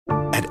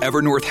At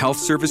Evernorth Health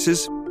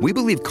Services, we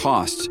believe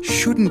costs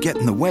shouldn't get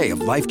in the way of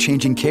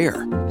life-changing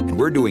care, and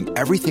we're doing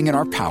everything in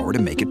our power to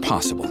make it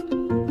possible.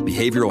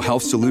 Behavioral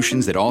health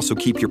solutions that also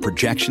keep your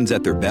projections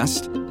at their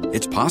best?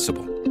 It's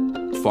possible.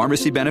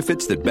 Pharmacy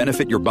benefits that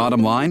benefit your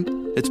bottom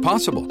line? It's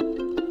possible.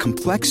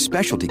 Complex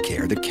specialty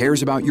care that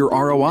cares about your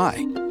ROI?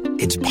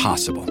 It's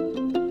possible.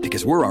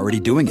 Because we're already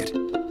doing it.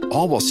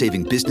 All while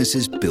saving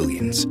businesses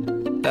billions.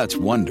 That's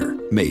Wonder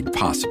made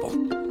possible.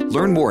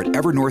 Learn more at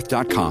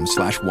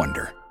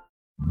evernorth.com/wonder.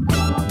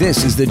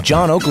 This is the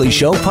John Oakley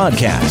Show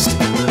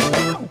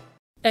podcast.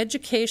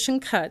 Education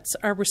cuts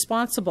are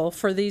responsible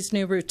for these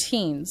new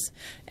routines,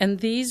 and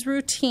these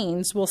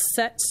routines will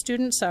set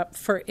students up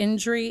for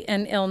injury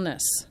and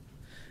illness.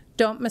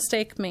 Don't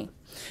mistake me.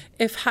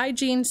 If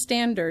hygiene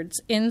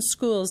standards in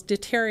schools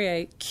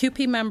deteriorate,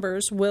 CUPE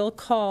members will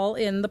call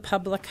in the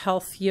public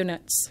health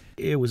units.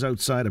 It was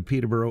outside of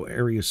Peterborough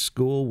Area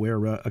School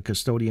where a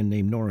custodian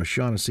named Nora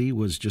Shaughnessy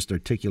was just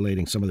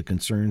articulating some of the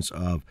concerns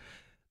of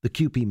the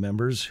CUPE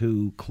members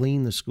who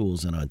clean the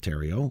schools in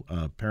Ontario.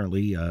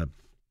 Apparently,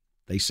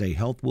 they say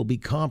health will be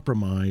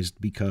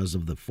compromised because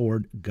of the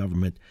Ford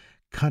government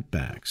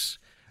cutbacks.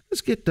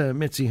 Let's get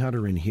Mitzie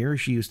Hunter in here.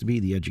 She used to be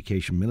the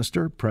education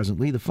minister,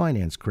 presently the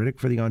finance critic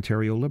for the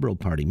Ontario Liberal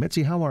Party.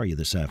 Mitzie, how are you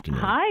this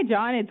afternoon? Hi,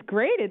 John. It's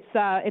great.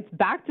 It's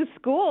back to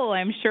school.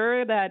 I'm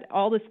sure that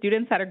all the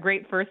students had a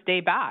great first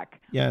day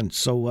back. Yeah, and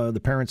so the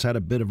parents had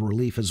a bit of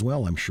relief as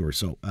well, I'm sure.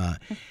 So,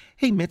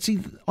 hey,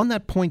 Mitzie, on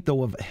that point,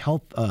 though, of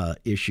health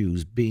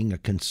issues being a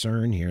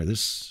concern here,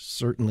 this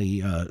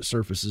certainly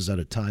surfaces at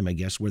a time, I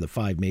guess, where the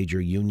five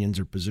major unions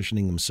are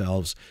positioning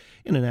themselves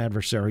in an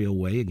adversarial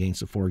way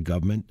against the Ford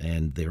government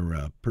and their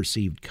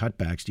perceived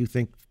cutbacks. Do you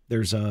think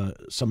there's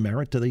some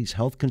merit to these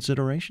health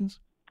considerations?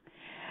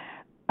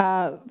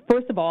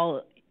 First of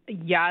all,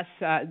 yes,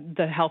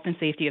 the health and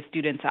safety of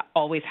students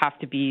always have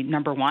to be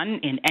number one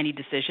in any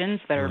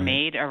decisions that are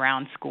made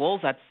around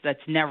schools.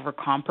 That's never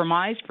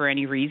compromised for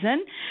any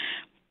reason.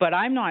 But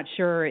I'm not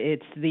sure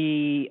it's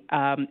the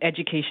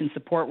education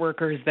support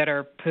workers that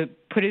are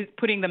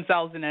putting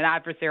themselves in an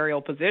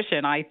adversarial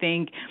position. I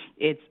think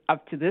it's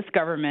up to this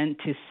government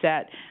to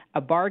set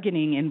a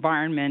bargaining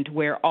environment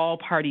where all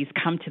parties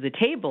come to the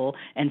table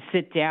and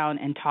sit down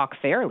and talk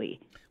fairly.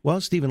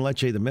 Well, Stephen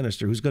Lecce, the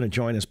minister, who's going to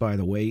join us, by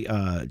the way,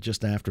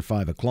 just after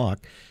 5 o'clock,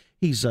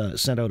 he's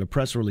sent out a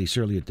press release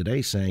earlier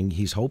today saying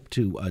he's hoped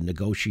to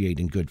negotiate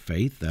in good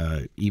faith,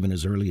 even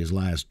as early as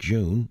last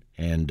June,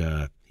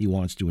 and he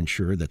wants to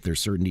ensure that there's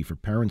certainty for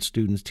parents,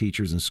 students,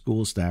 teachers, and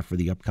school staff for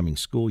the upcoming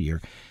school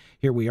year.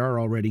 Here we are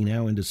already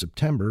now into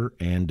September,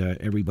 and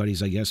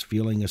everybody's, I guess,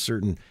 feeling a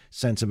certain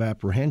sense of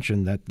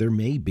apprehension that there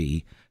may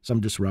be some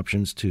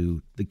disruptions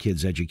to the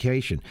kids'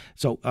 education.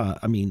 So,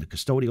 the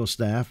custodial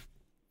staff,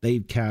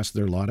 they've cast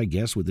their lot, I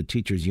guess, with the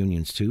teachers'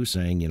 unions, too,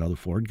 saying, the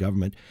Ford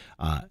government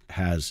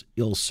has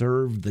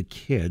ill-served the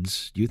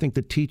kids. Do you think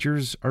the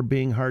teachers are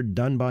being hard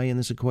done by in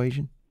this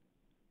equation?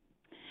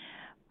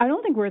 I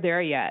don't think we're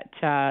there yet,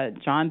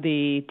 John.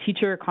 The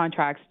teacher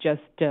contracts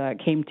just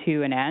came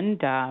to an end,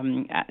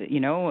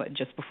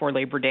 just before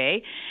Labor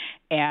Day.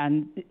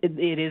 And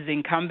it is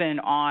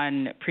incumbent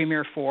on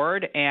Premier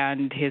Ford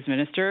and his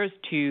ministers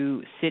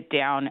to sit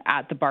down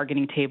at the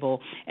bargaining table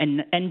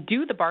and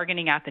do the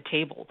bargaining at the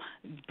table.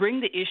 Bring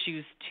the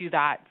issues to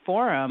that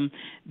forum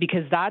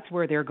because that's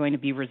where they're going to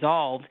be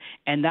resolved.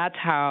 And that's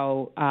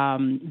how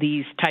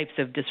these types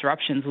of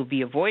disruptions will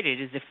be avoided,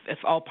 is if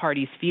all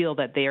parties feel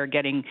that they are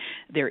getting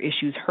their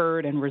issues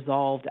heard and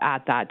resolved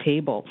at that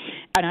table.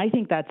 And I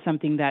think that's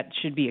something that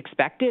should be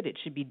expected. It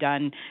should be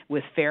done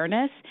with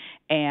fairness.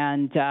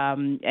 And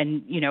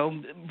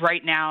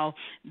right now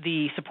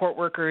the support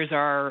workers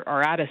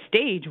are at a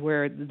stage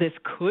where this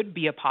could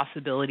be a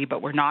possibility,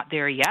 but we're not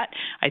there yet.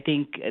 I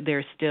think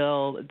there's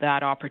still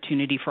that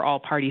opportunity for all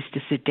parties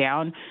to sit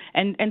down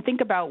and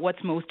think about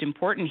what's most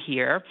important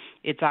here.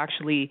 It's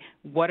actually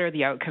what are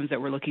the outcomes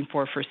that we're looking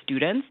for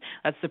students.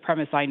 That's the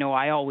premise I know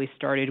I always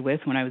started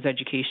with when I was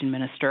education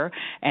minister,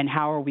 and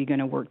how are we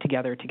going to work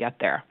together to get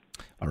there?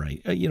 All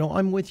right.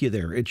 I'm with you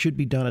there. It should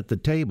be done at the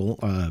table,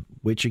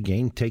 which,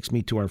 again, takes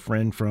me to our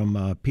friend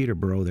from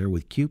Peterborough there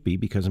with CUPE,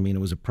 because, it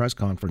was a press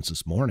conference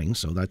this morning,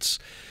 so that's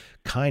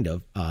kind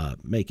of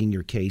making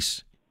your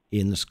case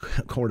in the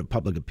court of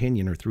public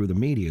opinion or through the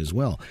media as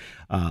well.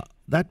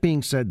 That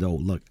being said, though,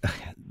 look,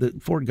 the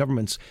Ford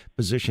government's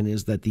position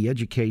is that the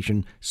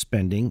education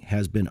spending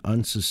has been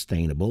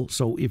unsustainable.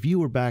 So if you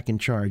were back in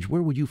charge,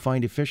 where would you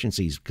find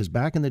efficiencies? Because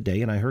back in the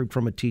day, and I heard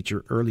from a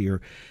teacher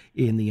earlier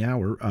in the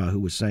hour who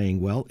was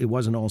saying, well, it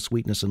wasn't all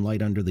sweetness and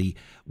light under the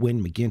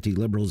Wynne-McGuinty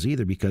Liberals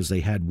either, because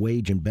they had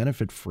wage and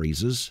benefit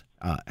freezes,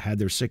 had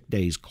their sick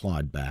days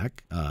clawed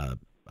back.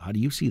 How do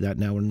you see that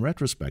now in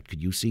retrospect?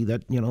 Could you see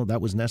that,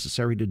 that was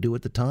necessary to do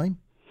at the time?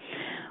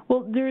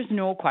 Well, there's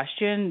no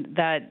question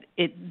that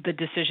the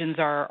decisions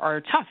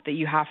are tough that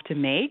you have to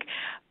make.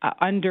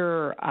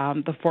 Under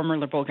the former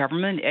Liberal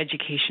government,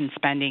 education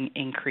spending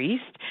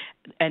increased,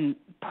 and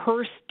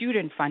per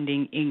student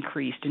funding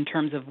increased in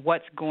terms of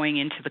what's going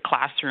into the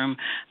classroom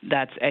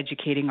that's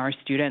educating our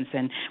students.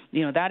 And,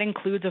 that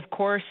includes, of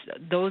course,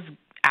 those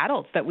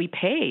adults that we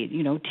pay,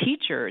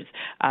 teachers,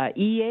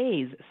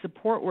 EAs,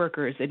 support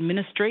workers,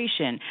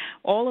 administration,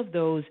 all of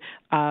those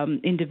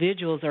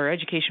individuals or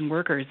education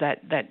workers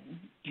that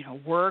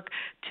work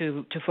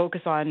to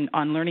focus on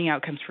learning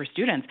outcomes for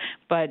students.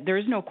 But there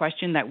is no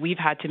question that we've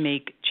had to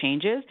make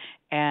changes,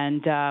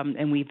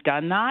 and we've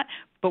done that.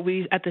 But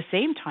we, at the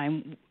same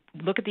time,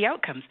 look at the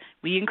outcomes.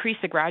 We increased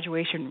the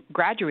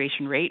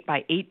graduation rate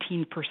by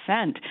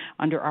 18%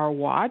 under our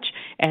watch,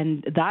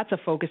 and that's a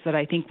focus that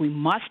I think we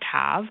must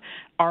have,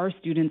 our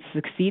students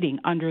succeeding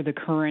under the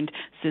current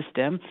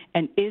system,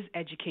 and is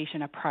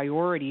education a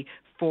priority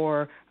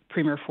for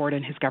Premier Ford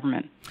and his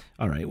government?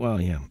 All right.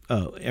 Well, yeah.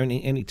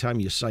 Any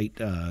time you cite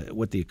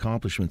what the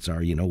accomplishments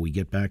are, we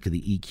get back to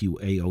the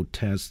EQAO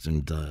tests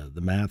and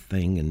the math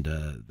thing, and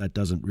that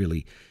doesn't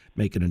really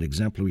make it an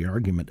exemplary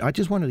argument. I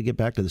just wanted to get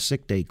back to the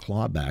sick day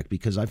clawback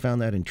because I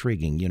found that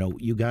intriguing.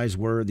 You guys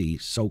were the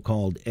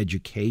so-called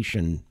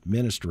education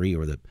ministry,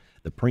 or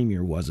the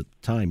premier was at the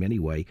time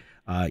anyway,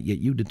 yet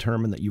you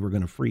determined that you were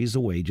going to freeze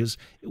the wages.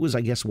 It was, I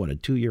guess, a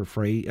 2-year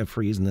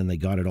freeze, and then they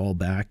got it all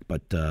back.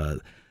 But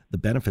the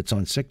benefits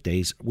on sick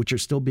days, which are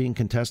still being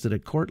contested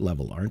at court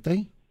level, aren't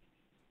they?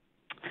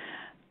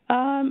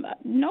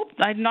 Nope,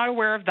 I'm not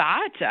aware of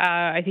that.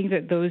 I think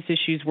that those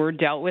issues were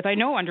dealt with. I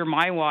know under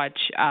my watch,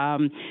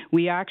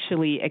 we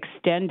actually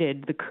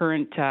extended the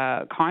current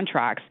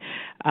contracts,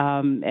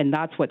 and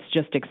that's what's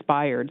just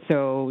expired.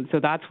 So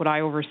that's what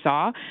I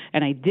oversaw,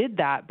 and I did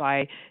that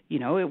by,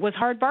 it was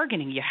hard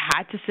bargaining. You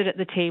had to sit at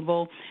the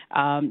table.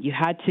 You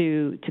had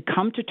to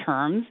come to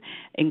terms,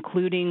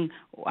 including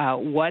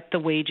what the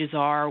wages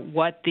are,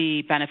 what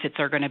the benefits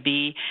are going to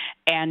be,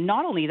 and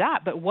not only that,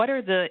 but what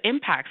are the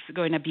impacts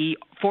going to be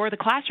for the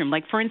classroom?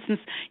 Like, for instance,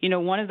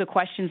 one of the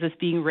questions that's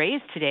being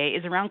raised today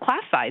is around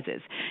class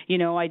sizes.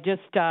 I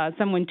just,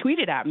 someone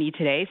tweeted at me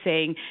today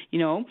saying,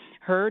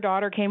 her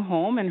daughter came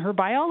home and her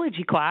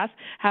biology class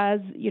has,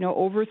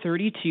 over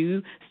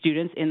 32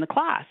 students in the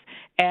class.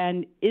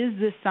 And is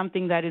this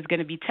something that is going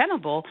to be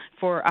tenable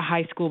for a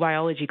high school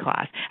biology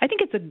class? I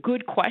think it's a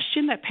good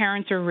question that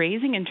parents are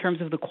raising in terms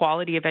of the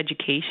quality of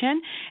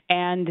education.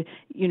 And,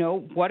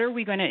 what are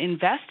we going to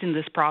invest in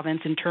this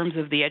province in terms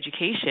of the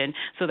education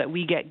so that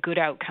we get good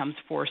outcomes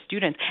for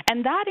students?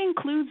 And that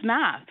includes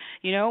math.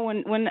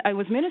 When I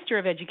was Minister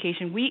of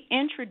Education, we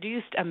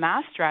introduced a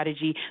math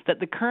strategy that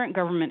the current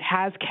government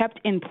has kept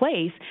in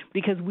place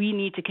because we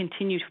need to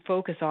continue to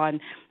focus on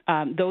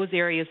those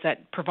areas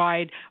that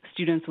provide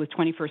students with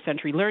 21st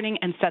century learning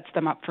and sets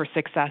them up for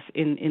success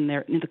in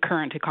the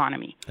current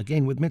economy.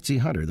 Again, with Mitzie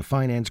Hunter, the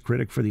finance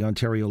critic for the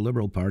Ontario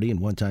Liberal Party and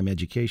one-time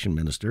education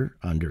minister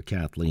under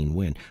Kathleen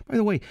Wynne. By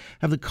the way,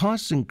 have the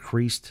costs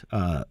increased?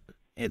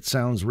 It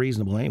sounds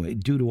reasonable anyway.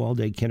 Due to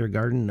all-day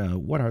kindergarten,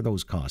 what are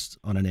those costs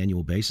on an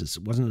annual basis?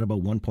 Wasn't it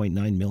about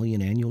 $1.9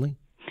 million annually?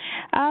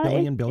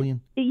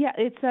 Billion? Yeah,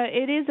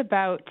 it is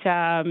about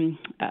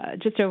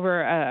just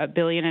over $1.5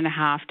 billion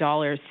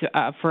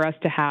for us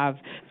to have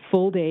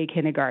full-day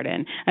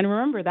kindergarten. And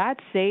remember, that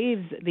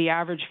saves the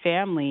average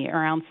family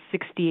around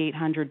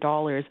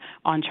 $6,800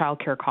 on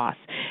childcare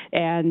costs.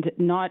 And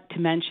not to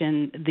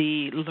mention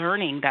the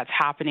learning that's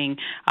happening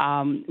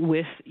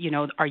with,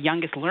 our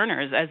youngest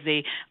learners as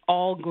they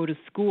all go to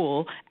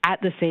school at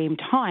the same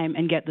time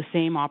and get the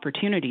same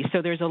opportunity.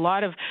 So there's a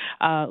lot of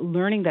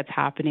learning that's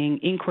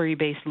happening,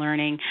 inquiry-based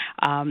learning,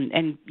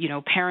 and,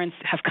 parents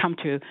have come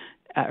to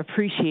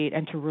appreciate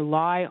and to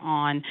rely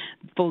on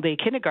full-day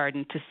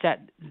kindergarten to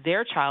set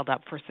their child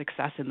up for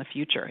success in the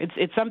future.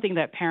 It's something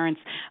that parents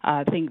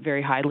think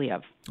very highly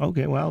of.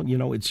 Okay, well,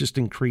 it's just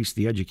increased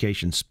the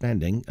education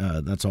spending.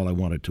 That's all I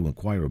wanted to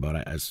inquire about.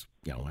 As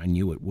I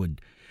knew it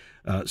would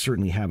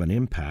certainly have an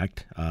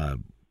impact.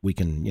 We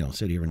can,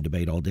 sit here and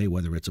debate all day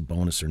whether it's a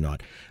bonus or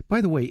not.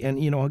 By the way, and,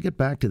 I'll get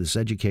back to this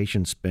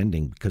education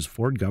spending because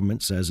Ford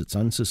government says it's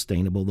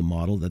unsustainable, the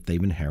model that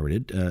they've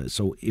inherited.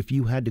 So if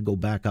you had to go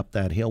back up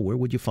that hill, where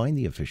would you find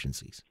the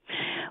efficiencies?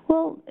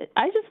 Well,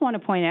 I just want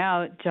to point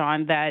out,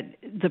 John, that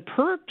the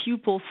per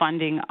pupil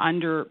funding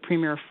under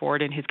Premier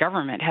Ford and his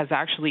government has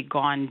actually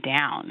gone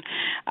down.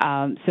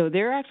 So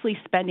they're actually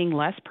spending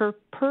less per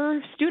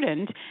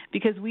student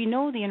because we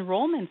know the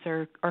enrollments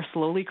are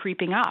slowly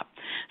creeping up.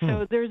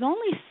 So there's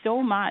only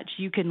so much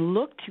you can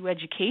look to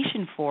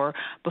education for,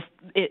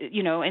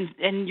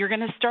 and you're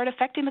going to start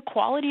affecting the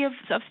quality of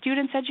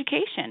students'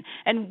 education.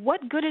 And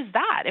what good is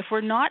that if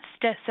we're not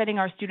setting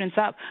our students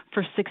up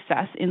for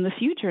success in the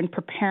future and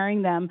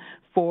preparing them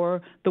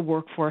for the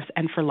workforce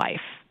and for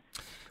life?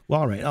 Well,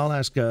 all right. I'll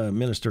ask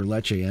Minister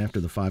Lecce after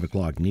the 5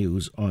 o'clock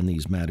news on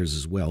these matters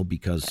as well,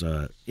 because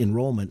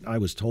enrollment, I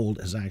was told,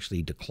 has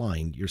actually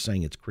declined. You're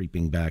saying it's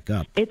creeping back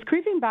up. It's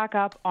creeping back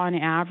up on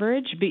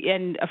average,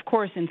 and of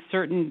course in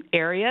certain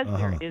areas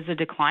there is a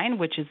decline,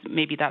 which is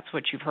maybe that's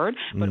what you've heard,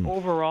 but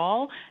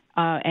overall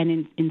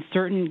and in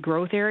certain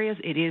growth areas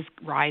it is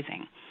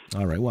rising.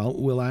 All right. Well,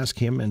 we'll ask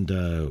him, and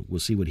we'll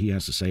see what he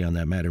has to say on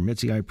that matter.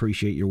 Mitzie, I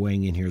appreciate your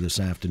weighing in here this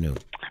afternoon.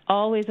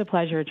 Always a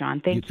pleasure,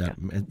 John. Thank you.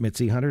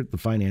 Mitzie Hunter, the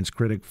finance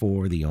critic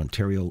for the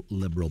Ontario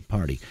Liberal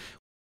Party.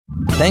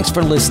 Thanks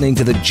for listening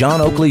to the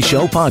John Oakley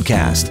Show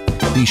podcast.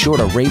 Be sure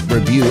to rate,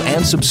 review,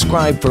 and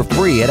subscribe for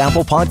free at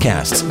Apple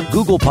Podcasts,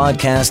 Google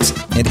Podcasts,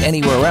 and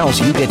anywhere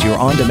else you get your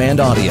on-demand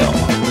audio.